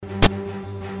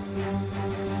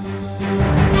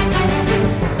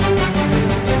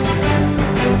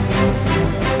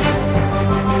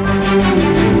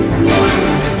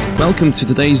Welcome to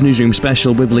today's Newsroom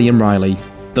Special with Liam Riley.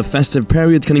 The festive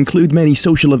period can include many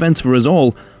social events for us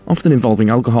all, often involving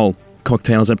alcohol.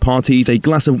 Cocktails at parties, a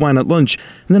glass of wine at lunch,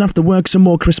 and then after work some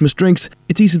more Christmas drinks.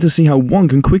 It's easy to see how one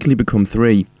can quickly become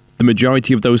three. The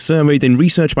majority of those surveyed in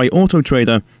research by Auto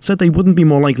Trader said they wouldn't be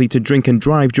more likely to drink and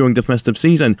drive during the festive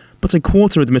season, but a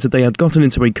quarter admitted they had gotten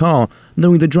into a car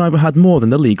knowing the driver had more than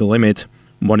the legal limit.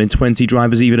 1 in 20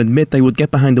 drivers even admit they would get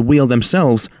behind the wheel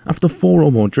themselves after 4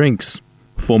 or more drinks.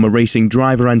 Former racing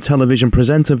driver and television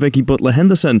presenter Vicki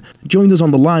Butler-Henderson joined us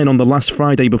on the line on the last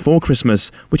Friday before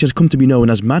Christmas, which has come to be known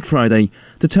as Mad Friday,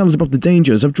 to tell us about the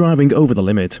dangers of driving over the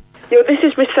limit. This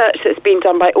is research that's been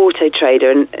done by Auto Trader,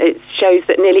 and it shows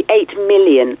that nearly 8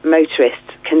 million motorists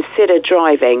consider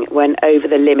driving when over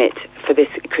the limit for this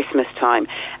Christmas time.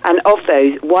 And of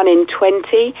those, 1 in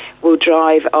 20 will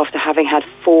drive after having had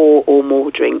 4 or more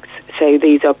drinks. So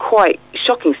these are quite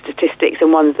shocking statistics,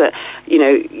 and ones that,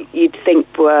 you'd think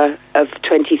were of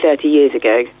 20, 30 years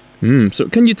ago. So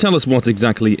can you tell us what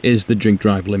exactly is the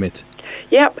drink-drive limit?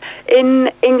 Yep. In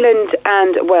England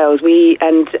and Wales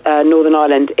and Northern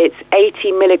Ireland, it's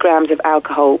 80 milligrams of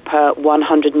alcohol per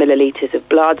 100 millilitres of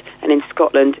blood, and in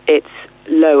Scotland it's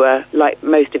lower, like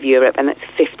most of Europe, and it's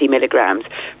 50 milligrams.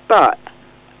 But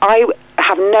I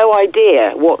have no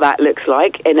idea what that looks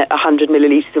like in 100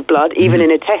 millilitres of blood, even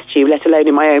in a test tube, let alone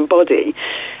in my own body.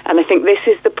 And I think this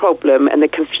is the problem and the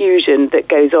confusion that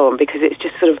goes on, because it's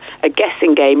just sort of a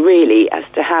guessing game, really, as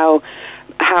to how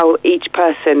each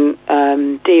person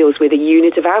deals with a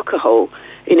unit of alcohol.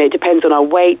 It depends on our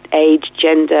weight, age,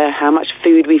 gender, how much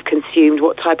food we've consumed,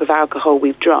 what type of alcohol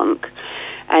we've drunk.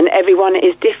 And everyone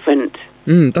is different.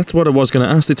 That's what I was going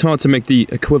to ask. It's hard to make the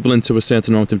equivalent to a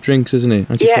certain amount of drinks, isn't it?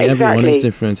 As you say, exactly. Everyone is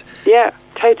different. Yeah,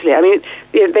 totally. I mean,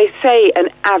 they say an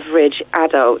average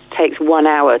adult takes 1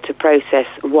 hour to process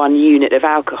 1 unit of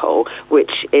alcohol,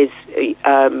 which is,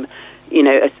 a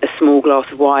small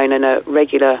glass of wine and a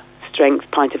regular strength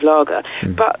pint of lager.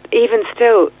 But even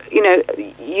still,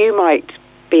 you might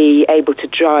be able to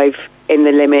drive in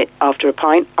the limit after a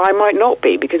pint. I might not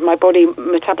be, because my body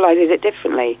metabolises it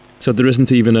differently. So there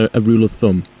isn't even a rule of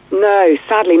thumb? No,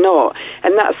 sadly not.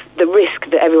 And that's the risk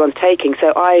that everyone's taking.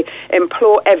 So I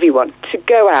implore everyone to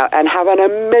go out and have an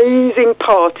amazing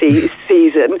party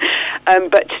season,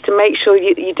 but just to make sure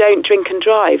you don't drink and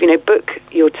drive. Book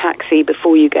your taxi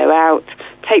before you go out,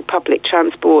 take public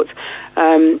transport,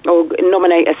 or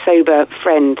nominate a sober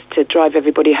friend to drive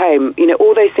everybody home.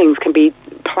 All those things can be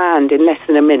planned in less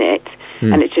than a minute,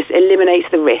 and it just eliminates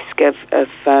the risk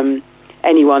of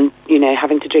anyone,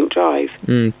 having to drink drive.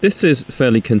 This is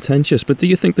fairly contentious, but do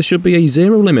you think there should be a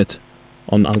zero limit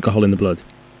on alcohol in the blood?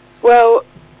 Well,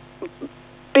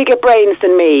 bigger brains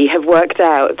than me have worked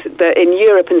out that in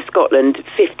Europe and Scotland,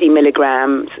 50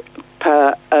 milligrams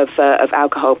of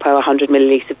alcohol per 100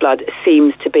 millilitres of blood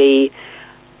seems to be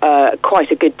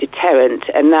quite a good deterrent,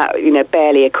 and that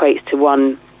barely equates to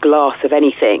 1 glass of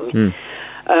anything.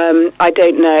 I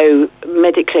don't know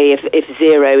medically if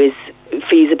zero is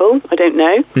feasible. I don't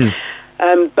know,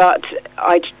 but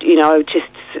I would just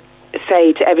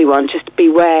say to everyone, just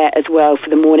beware as well for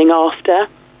the morning after.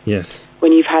 Yes.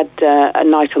 When you've had a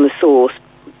night on the sauce.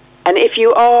 And if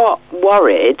you are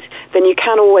worried, then you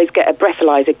can always get a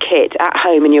breathalyzer kit at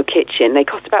home in your kitchen. They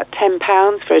cost about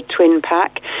 £10 for a twin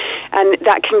pack, and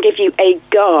that can give you a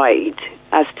guide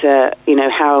as to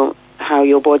how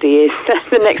your body is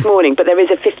the next morning. But there is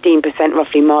a 15%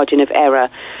 roughly margin of error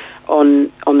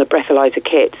on the breathalyzer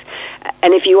kit.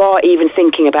 And if you are even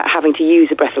thinking about having to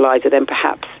use a breathalyzer, then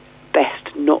perhaps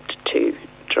best not to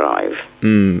drive.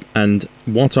 And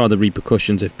what are the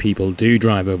repercussions if people do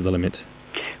drive over the limit?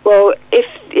 Well,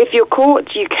 if you're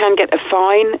caught, you can get a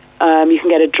fine, you can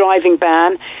get a driving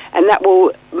ban, and that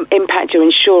will impact your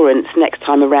insurance next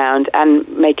time around and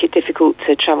make it difficult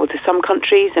to travel to some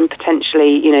countries, and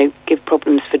potentially, give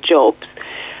problems for jobs.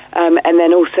 And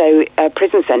then also a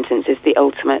prison sentence is the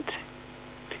ultimate.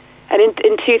 And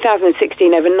in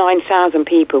 2016, over 9,000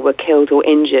 people were killed or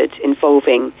injured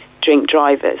involving drink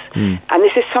drivers. And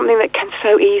this is something that can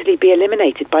so easily be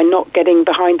eliminated by not getting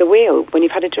behind the wheel when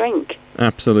you've had a drink.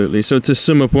 Absolutely. So to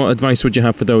sum up, what advice would you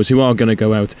have for those who are going to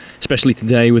go out, especially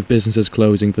today with businesses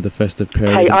closing for the festive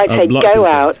period? Hey, I'd say go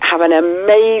out, have an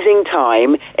amazing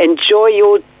time, enjoy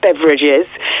your beverages,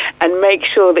 and make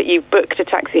sure that you booked a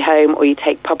taxi home or you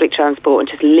take public transport, and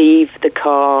just leave the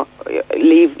car,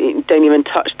 don't even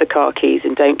touch the car keys,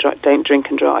 and don't drink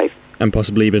and drive. And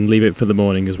possibly even leave it for the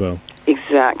morning as well.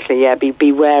 Exactly, yeah.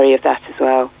 Be wary of that as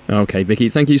well. Okay, Vicky,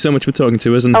 thank you so much for talking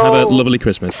to us, and have a lovely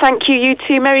Christmas. Thank you, you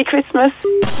too. Merry Christmas.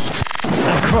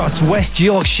 Across West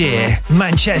Yorkshire,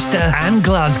 Manchester and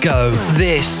Glasgow,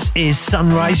 this is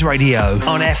Sunrise Radio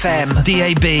on FM,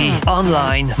 DAB,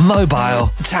 online,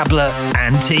 mobile, tablet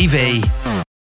and TV.